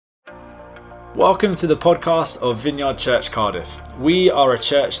Welcome to the podcast of Vineyard Church Cardiff. We are a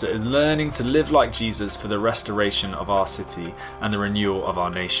church that is learning to live like Jesus for the restoration of our city and the renewal of our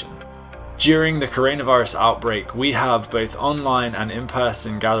nation. During the coronavirus outbreak, we have both online and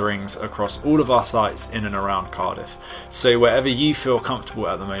in-person gatherings across all of our sites in and around Cardiff. So wherever you feel comfortable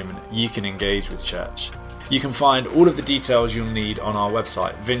at the moment, you can engage with church. You can find all of the details you'll need on our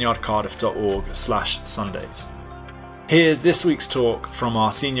website, vineyardcardiff.org/Sundays. Here's this week's talk from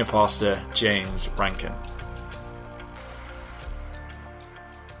our senior pastor, James Rankin.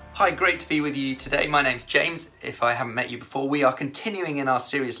 Hi, great to be with you today. My name's James. If I haven't met you before, we are continuing in our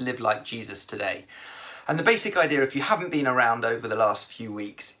series Live Like Jesus today. And the basic idea, if you haven't been around over the last few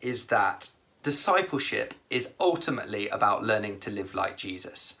weeks, is that discipleship is ultimately about learning to live like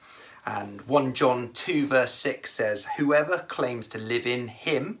Jesus. And 1 John 2 verse 6 says, "Whoever claims to live in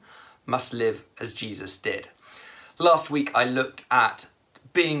him must live as Jesus did." Last week I looked at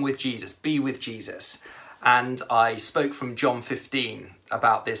being with Jesus, be with Jesus, and I spoke from John 15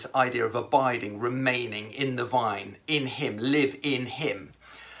 about this idea of abiding, remaining in the vine, in him, live in him.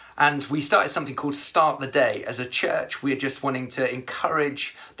 And we started something called Start the Day. As a church, we're just wanting to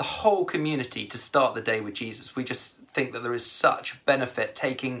encourage the whole community to start the day with Jesus. We just think that there is such benefit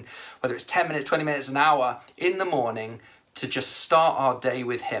taking, whether it's 10 minutes, 20 minutes, an hour in the morning, to just start our day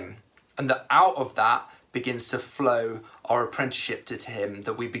with him. And that out of that begins to flow our apprenticeship to him,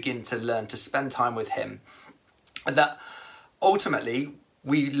 that we begin to learn to spend time with him. And that ultimately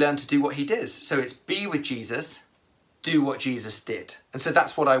we learn to do what he does. So it's be with Jesus, do what Jesus did. And so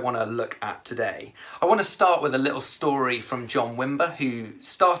that's what I want to look at today. I want to start with a little story from John Wimber, who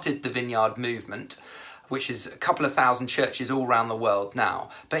started the Vineyard movement, which is a couple of thousand churches all around the world now.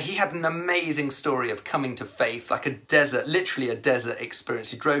 But he had an amazing story of coming to faith, like a desert, literally a desert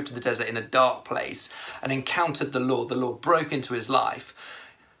experience. He drove to the desert in a dark place and encountered the Lord. The Lord broke into his life,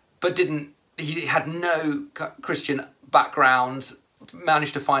 but he had no Christian background,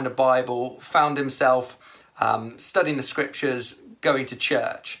 managed to find a Bible, found himself studying the scriptures, going to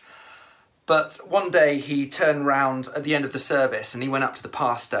church. But one day he turned round at the end of the service and he went up to the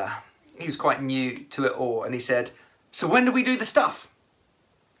pastor. He was quite new to it all, and he said, "So when do we do the stuff?"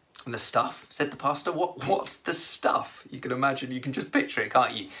 "And the stuff?" said the pastor. What's the stuff? You can imagine, you can just picture it,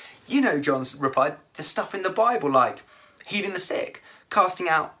 can't you? "You know," John replied, "the stuff in the Bible, like healing the sick, casting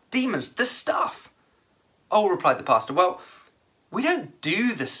out demons, the stuff." "Oh," replied the pastor, "well, we don't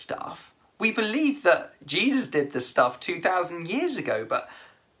do the stuff. We believe that Jesus did the stuff 2,000 years ago, but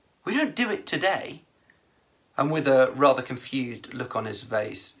we don't do it today." And with a rather confused look on his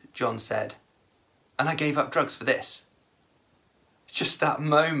face, John said, "And I gave up drugs for this." It's just that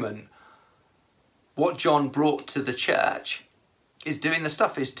moment. What John brought to the church is doing the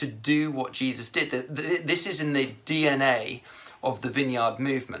stuff, is to do what Jesus did. This is in the DNA of the Vineyard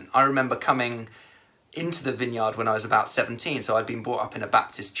movement. I remember coming into the Vineyard when I was about 17, so I'd been brought up in a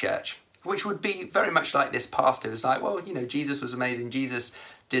Baptist church, which would be very much like this pastor. It was like, well, you know, Jesus was amazing, Jesus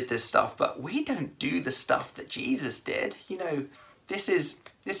did this stuff, but we don't do the stuff that Jesus did. You know, this is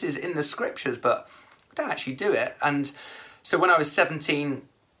in the scriptures, but we don't actually do it. And so when I was 17,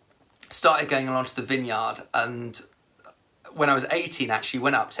 started going along to the Vineyard, and when I was 18, actually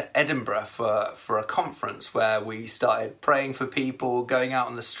went up to Edinburgh for a conference where we started praying for people, going out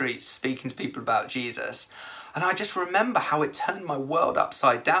on the streets, speaking to people about Jesus. And I just remember how it turned my world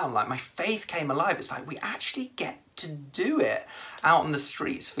upside down. Like, my faith came alive. It's like, we actually get to do it out on the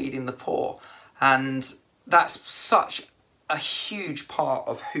streets, feeding the poor. And that's such a huge part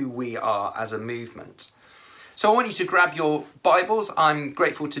of who we are as a movement. So I want you to grab your Bibles. I'm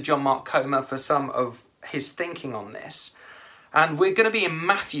grateful to John Mark Comer for some of his thinking on this. And we're going to be in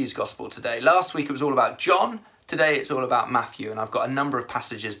Matthew's Gospel today. Last week it was all about John. Today it's all about Matthew. And I've got a number of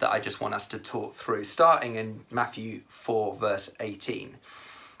passages that I just want us to talk through, starting in Matthew 4, verse 18.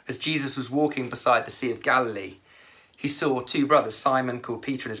 As Jesus was walking beside the Sea of Galilee, he saw two brothers, Simon, called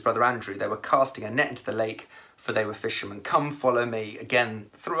Peter, and his brother Andrew. They were casting a net into the lake, for they were fishermen. "Come, follow me."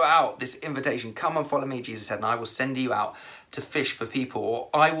 Again, throughout this invitation, "Come and follow me," Jesus said, "and I will send you out to fish for people," or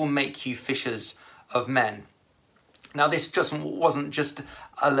 "I will make you fishers of men." Now, this just wasn't just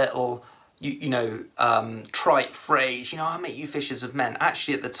a little, trite phrase, "I'll make you fishers of men."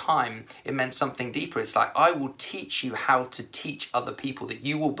 Actually, at the time, it meant something deeper. It's like, I will teach you how to teach other people, that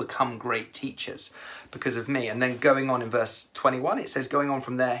you will become great teachers because of me. And then going on in verse 21, it says, going on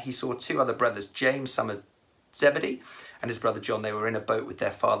from there, he saw two other brothers, James, son of Zebedee, and his brother John. They were in a boat with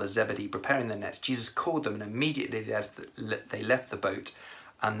their father Zebedee, preparing their nets. Jesus called them, and immediately they left the boat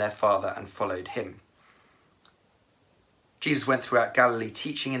and their father and followed him. Jesus went throughout Galilee,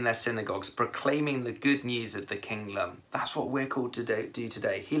 teaching in their synagogues, proclaiming the good news of the kingdom. That's what we're called to do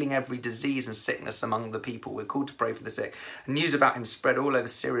today, healing every disease and sickness among the people. We're called to pray for the sick. And news about him spread all over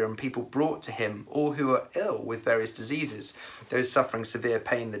Syria, and people brought to him all who were ill with various diseases, those suffering severe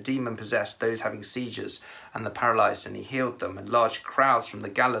pain, the demon-possessed, those having seizures, and the paralysed, and he healed them. And large crowds from the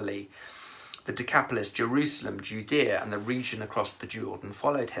Galilee, the Decapolis, Jerusalem, Judea, and the region across the Jordan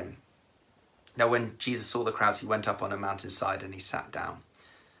followed him. Now when Jesus saw the crowds, he went up on a mountainside and he sat down.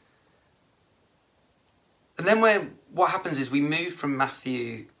 And then what happens is we move from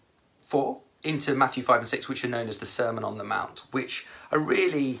Matthew 4 into Matthew 5 and 6, which are known as the Sermon on the Mount, which are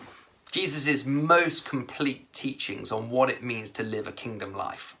really Jesus' most complete teachings on what it means to live a kingdom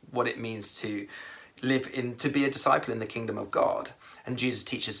life, what it means to be a disciple in the kingdom of God. And Jesus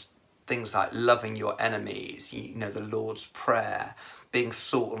teaches things like loving your enemies, the Lord's Prayer, being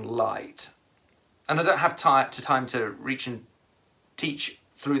salt and light. And I don't have time to reach and teach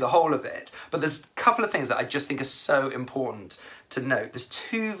through the whole of it, but there's a couple of things that I just think are so important to note. There's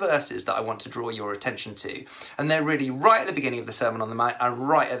 2 verses that I want to draw your attention to, and they're really right at the beginning of the Sermon on the Mount and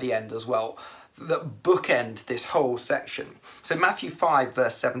right at the end as well, that bookend this whole section. So Matthew 5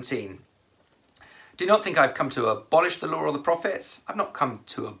 verse 17. Do not think I've come to abolish the law or the prophets. I've not come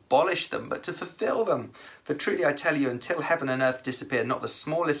to abolish them, but to fulfill them. For truly I tell you, until heaven and earth disappear, not the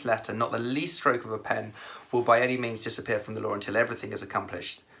smallest letter, not the least stroke of a pen will by any means disappear from the law until everything is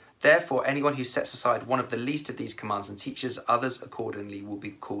accomplished. Therefore, anyone who sets aside one of the least of these commands and teaches others accordingly will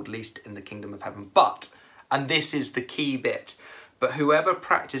be called least in the kingdom of heaven. But, and this is the key bit, but whoever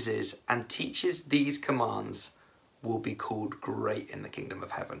practices and teaches these commands will be called great in the kingdom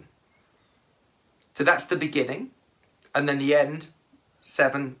of heaven. So that's the beginning. And then the end,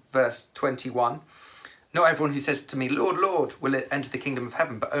 7 verse 21. Not everyone who says to me, Lord, Lord, will enter the kingdom of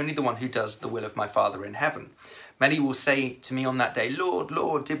heaven, but only the one who does the will of my Father in heaven. Many will say to me on that day, Lord,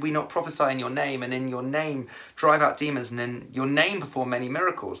 Lord, did we not prophesy in your name, and in your name drive out demons, and in your name perform many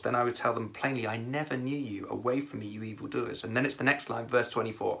miracles? Then I would tell them plainly, I never knew you. Away from me, you evildoers. And then it's the next line, verse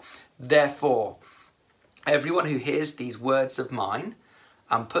 24. Therefore, everyone who hears these words of mine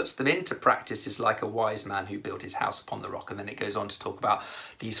and puts them into practice is like a wise man who built his house upon the rock. And then it goes on to talk about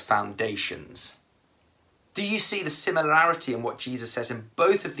these foundations. Do you see the similarity in what Jesus says in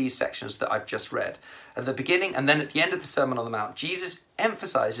both of these sections that I've just read? At the beginning and then at the end of the Sermon on the Mount, Jesus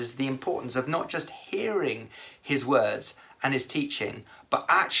emphasizes the importance of not just hearing his words and his teaching, but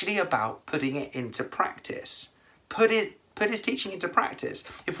actually about putting it into practice. Put his teaching into practice.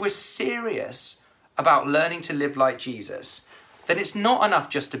 If we're serious about learning to live like Jesus, then it's not enough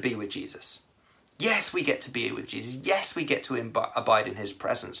just to be with Jesus. Yes, we get to be with Jesus. Yes, we get to abide in his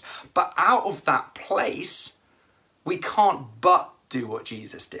presence. But out of that place, we can't but do what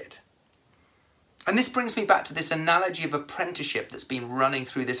Jesus did. And this brings me back to this analogy of apprenticeship that's been running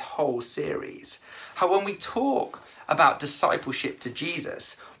through this whole series. How when we talk about discipleship to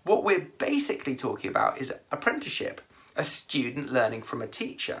Jesus, what we're basically talking about is apprenticeship, a student learning from a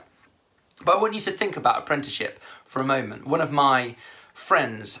teacher. But I want you to think about apprenticeship for a moment. One of my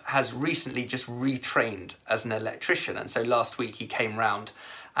friends has recently just retrained as an electrician, and so last week he came round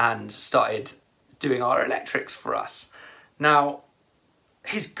and started doing our electrics for us. Now,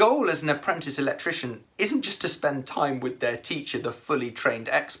 his goal as an apprentice electrician isn't just to spend time with their teacher, the fully trained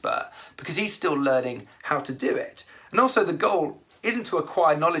expert, because he's still learning how to do it. And also the goal isn't to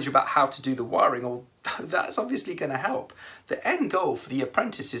acquire knowledge about how to do the wiring, or that's obviously going to help. The end goal for the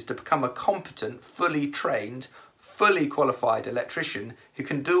apprentice is to become a competent, fully trained, fully qualified electrician who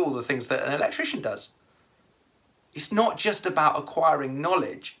can do all the things that an electrician does. It's not just about acquiring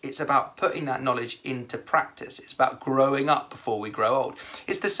knowledge, it's about putting that knowledge into practice. It's about growing up before we grow old.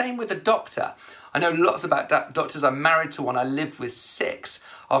 It's the same with a doctor. I know lots about doctors. I'm married to one. I lived with 6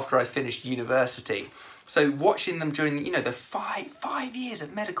 after I finished university. So watching them during, the 5 years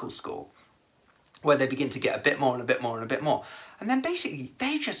of medical school, where they begin to get a bit more and a bit more and a bit more. And then basically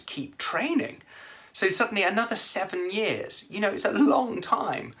they just keep training. So suddenly another 7 years, it's a long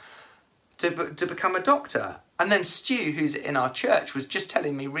time to become a doctor. And then Stu, who's in our church, was just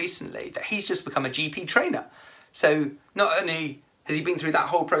telling me recently that he's just become a GP trainer. So not only has he been through that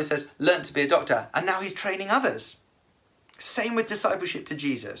whole process, learnt to be a doctor, and now he's training others. Same with discipleship to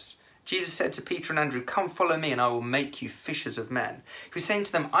Jesus. Jesus said to Peter and Andrew, come follow me and I will make you fishers of men. He was saying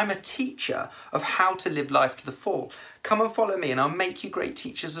to them, I'm a teacher of how to live life to the full. Come and follow me and I'll make you great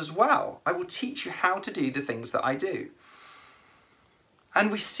teachers as well. I will teach you how to do the things that I do.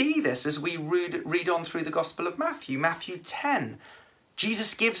 And we see this as we read on through the Gospel of Matthew. Matthew 10,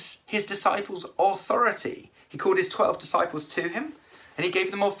 Jesus gives his disciples authority. He called his 12 disciples to him And he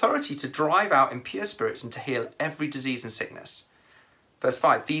gave them authority to drive out impure spirits and to heal every disease and sickness. Verse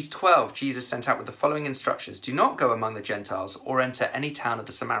 5, these 12 Jesus sent out with the following instructions. Do not go among the Gentiles or enter any town of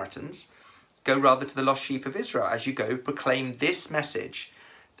the Samaritans. Go rather to the lost sheep of Israel. As you go, proclaim this message.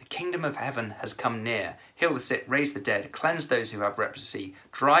 The kingdom of heaven has come near. Heal the sick, raise the dead, cleanse those who have leprosy,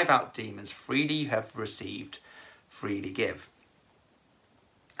 drive out demons. Freely you have received, freely give.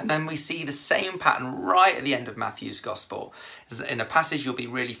 And then we see the same pattern right at the end of Matthew's Gospel. In a passage you'll be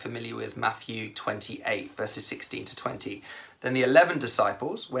really familiar with, Matthew 28, verses 16 to 20. Then the 11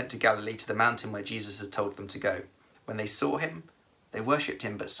 disciples went to Galilee to the mountain where Jesus had told them to go. When they saw him, they worshipped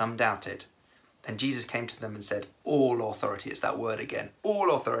him, but some doubted. Then Jesus came to them and said, all authority, it's that word again,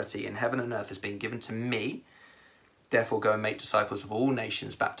 all authority in heaven and earth has been given to me. Therefore go and make disciples of all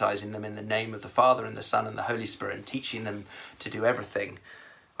nations, baptizing them in the name of the Father and the Son and the Holy Spirit, and teaching them to do everything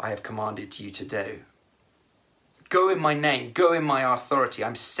I have commanded you to do. Go in my name, go in my authority.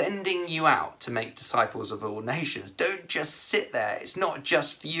 I'm sending you out to make disciples of all nations. Don't just sit there. It's not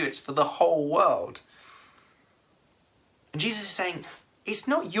just for you, it's for the whole world. And Jesus is saying, it's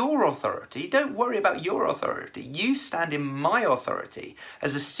not your authority. Don't worry about your authority. You stand in my authority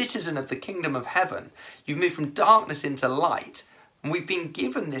as a citizen of the kingdom of heaven. You've moved from darkness into light, and we've been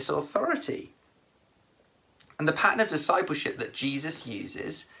given this authority. And the pattern of discipleship that Jesus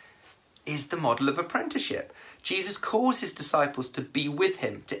uses is the model of apprenticeship. Jesus calls his disciples to be with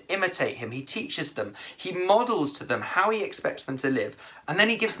him, to imitate him. He teaches them. He models to them how he expects them to live. And then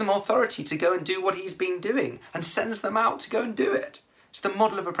he gives them authority to go and do what he's been doing and sends them out to go and do it. It's the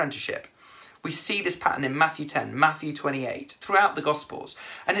model of apprenticeship. We see this pattern in Matthew 10, Matthew 28, throughout the Gospels.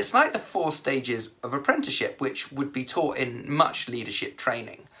 And it's like the 4 stages of apprenticeship, which would be taught in much leadership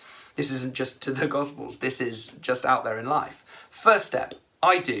training. This isn't just to the Gospels. This is just out there in life. First step,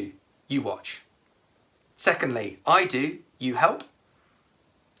 I do, you watch. Secondly, I do, you help.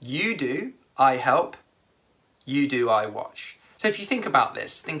 You do, I help. You do, I watch. So if you think about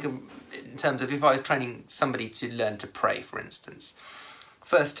this, think of, in terms of if I was training somebody to learn to pray, for instance.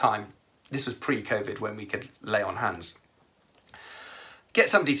 First time, this was pre-COVID when we could lay on hands. Get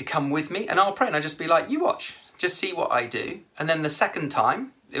somebody to come with me and I'll pray, and I'll just be like, you watch, just see what I do. And then the second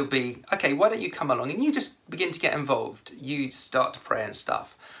time, it'll be, okay, why don't you come along and you just begin to get involved. You start to pray and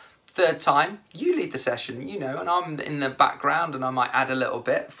stuff. Third time, you lead the session, you know, and I'm in the background and I might add a little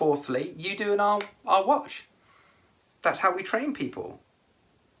bit. Fourthly, you do and I'll watch. That's how we train people.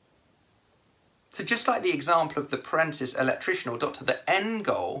 So just like the example of the apprentice electrician or doctor, the end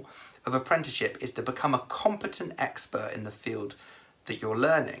goal of apprenticeship is to become a competent expert in the field that you're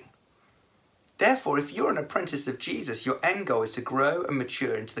learning. Therefore, if you're an apprentice of Jesus, your end goal is to grow and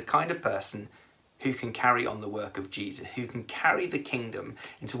mature into the kind of person who can carry on the work of Jesus, who can carry the kingdom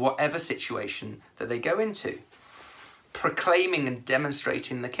into whatever situation that they go into, proclaiming and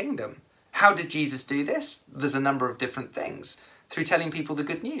demonstrating the kingdom. How did Jesus do this? There's a number of different things. Through telling people the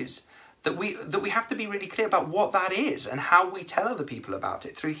good news. That we have to be really clear about what that is and how we tell other people about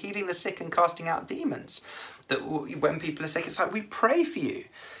it. Through healing the sick and casting out demons. That when people are sick, it's like, we pray for you.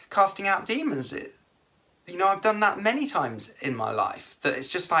 Casting out demons. You know, I've done that many times in my life. That it's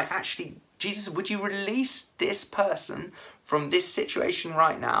just like, actually, Jesus, would you release this person from this situation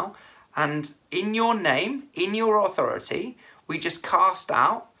right now? And in your name, in your authority, we just cast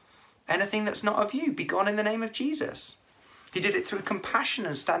out anything that's not of you. Be gone in the name of Jesus. He did it through compassion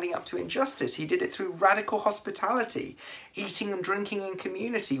and standing up to injustice. He did it through radical hospitality, eating and drinking in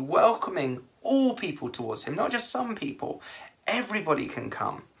community, welcoming all people towards him, not just some people. Everybody can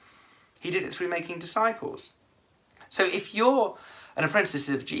come. He did it through making disciples. So if you're an apprentice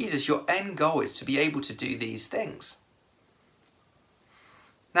of Jesus, your end goal is to be able to do these things.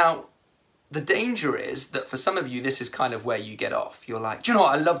 Now, the danger is that for some of you, this is kind of where you get off. You're like, do you know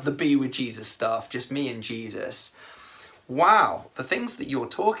what? I love the be with Jesus stuff, just me and Jesus. Wow, the things that you're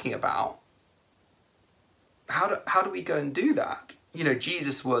talking about, how do we go and do that? You know,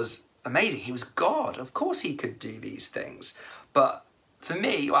 Jesus was amazing. He was God. Of course he could do these things. But for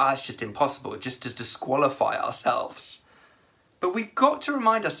me, well, it's just impossible just to disqualify ourselves. But we've got to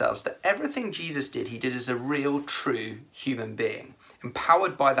remind ourselves that everything Jesus did, he did as a real, true human being,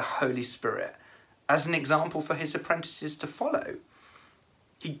 empowered by the Holy Spirit, as an example for his apprentices to follow.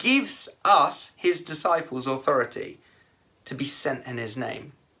 He gives us, his disciples, authority to be sent in his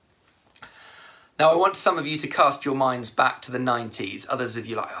name. Now, I want some of you to cast your minds back to the 90s. Others of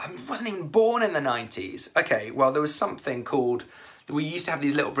you are like, I wasn't even born in the 90s. Okay, well, there was something called, we used to have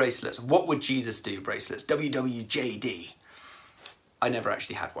these little bracelets. What would Jesus do bracelets? WWJD. I never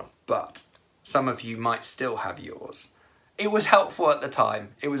actually had one, but some of you might still have yours. It was helpful at the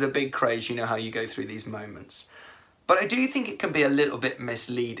time. It was a big craze. You know how you go through these moments. But I do think it can be a little bit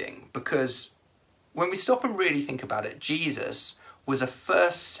misleading, because when we stop and really think about it, Jesus was a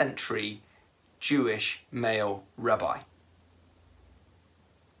first century Jewish male rabbi.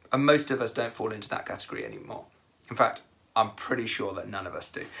 And most of us don't fall into that category anymore. In fact, I'm pretty sure that none of us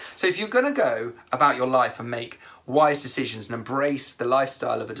do. So if you're going to go about your life and make wise decisions and embrace the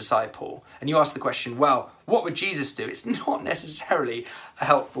lifestyle of a disciple, and you ask the question, well, what would Jesus do? It's not necessarily a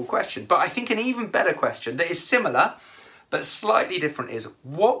helpful question. But I think an even better question that is similar but slightly different is,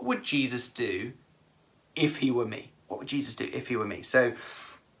 what would Jesus do if he were me? What would Jesus do if he were me? So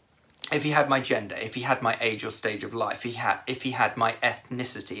if he had my gender, if he had my age or stage of life, if he had my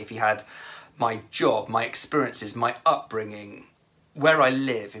ethnicity, if he had my job, my experiences, my upbringing, where I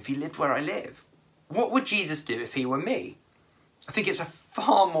live, if he lived where I live, what would Jesus do if he were me? I think it's a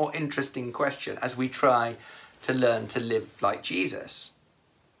far more interesting question as we try to learn to live like Jesus.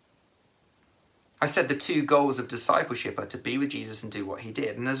 I said the two goals of discipleship are to be with Jesus and do what he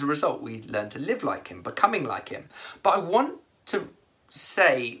did. And as a result, we learn to live like him, becoming like him. But I want to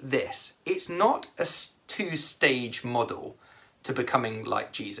say this. It's not a two-stage model to becoming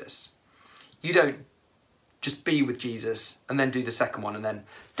like Jesus. You don't just be with Jesus and then do the second one and then,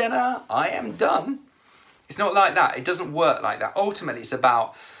 ta-da, I am done. It's not like that. It doesn't work like that. Ultimately, it's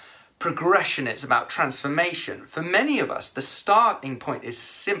about progression. It's about transformation. For many of us, the starting point is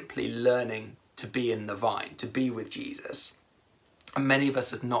simply learning to be in the vine, to be with Jesus. And many of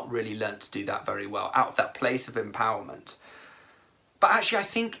us have not really learned to do that very well, out of that place of empowerment. But actually, I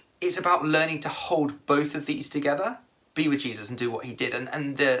think it's about learning to hold both of these together, be with Jesus and do what he did.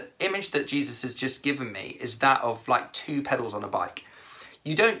 And the image that Jesus has just given me is that of like two pedals on a bike.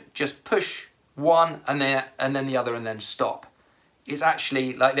 You don't just push one and then the other and then stop. It's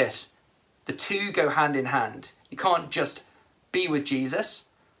actually like this. The two go hand in hand. You can't just be with Jesus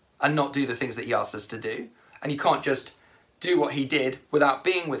and not do the things that he asks us to do. And you can't just do what he did without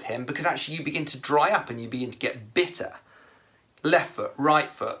being with him, because actually you begin to dry up and you begin to get bitter. Left foot, right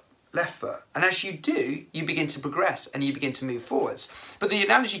foot, left foot. And as you do, you begin to progress and you begin to move forwards. But the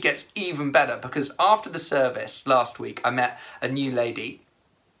analogy gets even better, because after the service last week, I met a new lady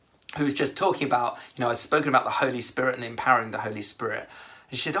who was just talking about, I'd spoken about the Holy Spirit and the empowering the Holy Spirit.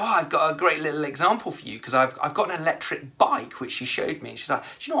 And she said, I've got a great little example for you, because I've got an electric bike, which she showed me. And she's like,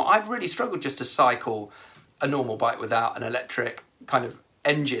 do you know what? I'd really struggled just to cycle a normal bike without an electric kind of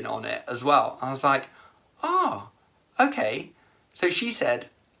engine on it as well. I was like, okay. So she said,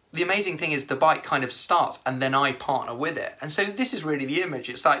 the amazing thing is the bike kind of starts and then I partner with it. And so this is really the image.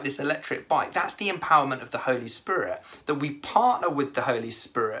 It's like this electric bike. That's the empowerment of the Holy Spirit, that we partner with the Holy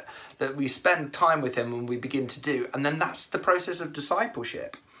Spirit, that we spend time with him and we begin to do. And then that's the process of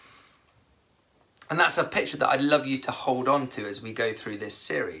discipleship. And that's a picture that I'd love you to hold on to as we go through this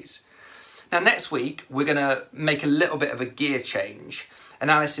series. Now, next week, we're going to make a little bit of a gear change. And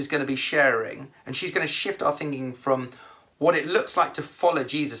Alice is going to be sharing, and she's going to shift our thinking from what it looks like to follow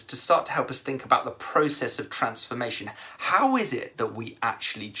Jesus to start to help us think about the process of transformation. How is it that we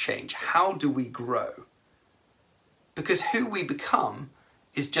actually change? How do we grow? Because who we become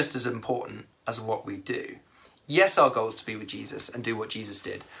is just as important as what we do. Yes, our goal is to be with Jesus and do what Jesus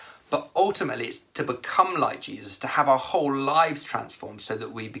did, but ultimately it's to become like Jesus, to have our whole lives transformed so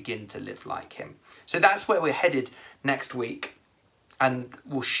that we begin to live like him. So that's where we're headed next week, and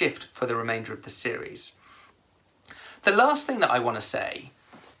we'll shift for the remainder of the series. The last thing that I want to say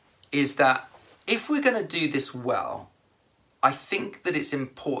is that if we're going to do this well, I think that it's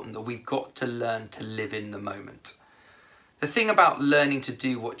important that we've got to learn to live in the moment. The thing about learning to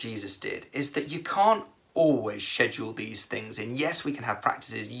do what Jesus did is that you can't always schedule these things in. Yes, we can have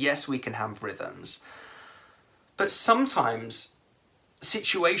practices. Yes, we can have rhythms. But sometimes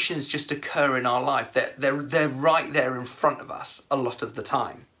situations just occur in our life. They're right there in front of us a lot of the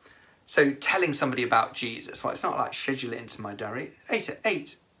time. So telling somebody about Jesus, well, it's not like schedule it into my diary.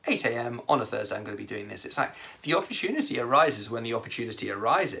 8 a.m. on a Thursday, I'm going to be doing this. It's like the opportunity arises when the opportunity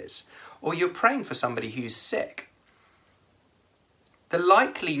arises. Or you're praying for somebody who's sick. The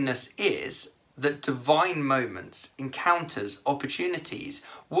likeliness is that divine moments, encounters, opportunities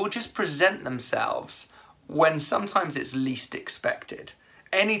will just present themselves when sometimes it's least expected.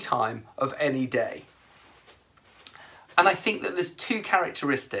 Any time of any day. And I think that there's two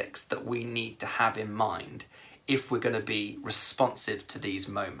characteristics that we need to have in mind if we're going to be responsive to these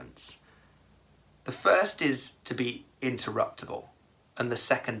moments. The first is to be interruptible, and the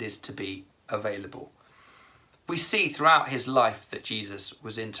second is to be available. We see throughout his life that Jesus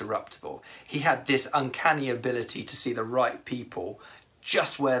was interruptible. He had this uncanny ability to see the right people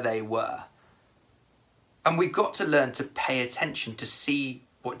just where they were. And we've got to learn to pay attention to see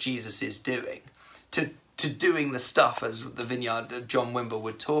what Jesus is doing, to to doing the stuff, as the Vineyard John Wimber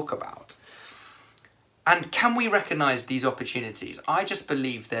would talk about. And can we recognise these opportunities? I just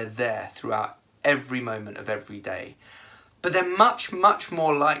believe they're there throughout every moment of every day. But they're much, much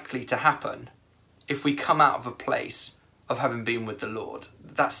more likely to happen if we come out of a place of having been with the Lord.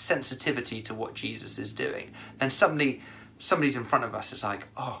 That sensitivity to what Jesus is doing. Then somebody's in front of us, it's like,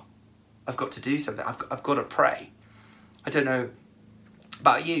 oh, I've got to do something. I've got to pray. I don't know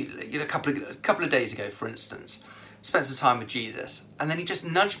about you. A couple of days ago, for instance, spent some time with Jesus, and then he just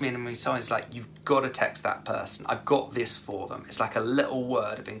nudged me and he's like, you've got to text that person. I've got this for them. It's like a little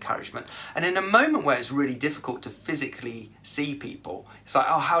word of encouragement. And in a moment where it's really difficult to physically see people, it's like,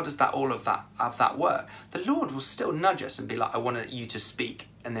 oh, how does all of that work? The Lord will still nudge us and be like, I want you to speak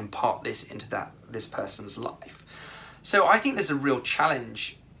and impart this into this person's life. So I think there's a real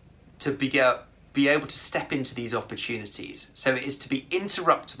challenge to be able to step into these opportunities. So it is to be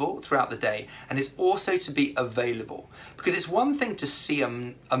interruptible throughout the day, and it's also to be available. Because it's one thing to see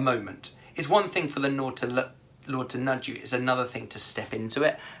a moment. It's one thing for the Lord to nudge you. It's another thing to step into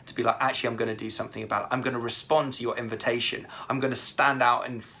it, to be like, actually, I'm going to do something about it. I'm going to respond to your invitation. I'm going to stand out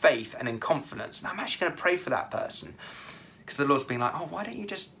in faith and in confidence. And I'm actually going to pray for that person. Because the Lord's being like, oh, why don't you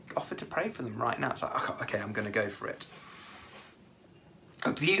just offer to pray for them right now? It's like, okay, I'm going to go for it.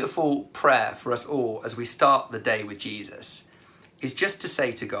 A beautiful prayer for us all as we start the day with Jesus is just to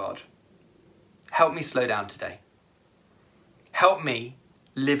say to God, help me slow down today. Help me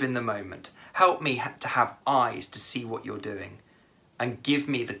live in the moment. Help me to have eyes to see what you're doing, and give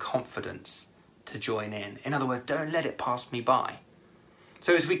me the confidence to join in. In other words, don't let it pass me by.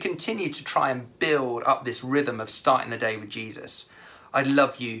 So as we continue to try and build up this rhythm of starting the day with Jesus, I'd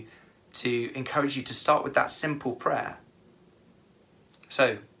love you to encourage you to start with that simple prayer.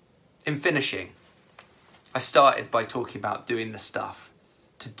 So, in finishing, I started by talking about doing the stuff,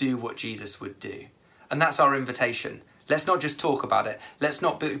 to do what Jesus would do. And that's our invitation. Let's not just talk about it. Let's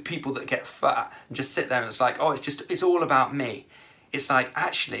not be people that get fat and just sit there and it's like, oh, it's all about me. It's like,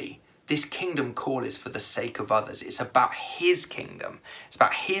 actually, this kingdom call is for the sake of others. It's about his kingdom. It's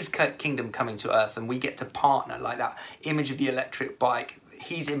about his kingdom coming to earth, and we get to partner, like that image of the electric bike.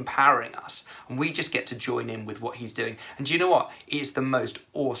 He's empowering us, and we just get to join in with what he's doing. And do you know what? It's the most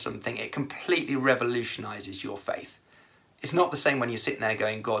awesome thing. It completely revolutionizes your faith. It's not the same when you're sitting there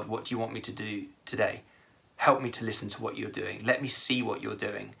going, God, what do you want me to do today? Help me to listen to what you're doing. Let me see what you're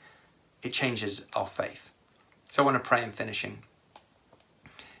doing. It changes our faith. So I want to pray in finishing.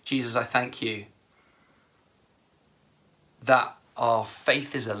 Jesus, I thank you that our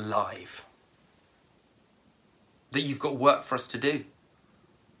faith is alive, that you've got work for us to do.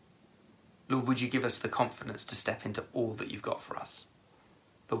 Lord, would you give us the confidence to step into all that you've got for us?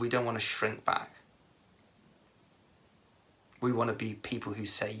 But we don't want to shrink back. We want to be people who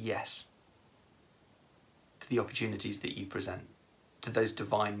say yes to the opportunities that you present, to those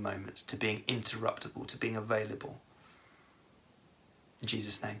divine moments, to being interruptible, to being available. In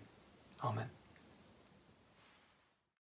Jesus' name, amen.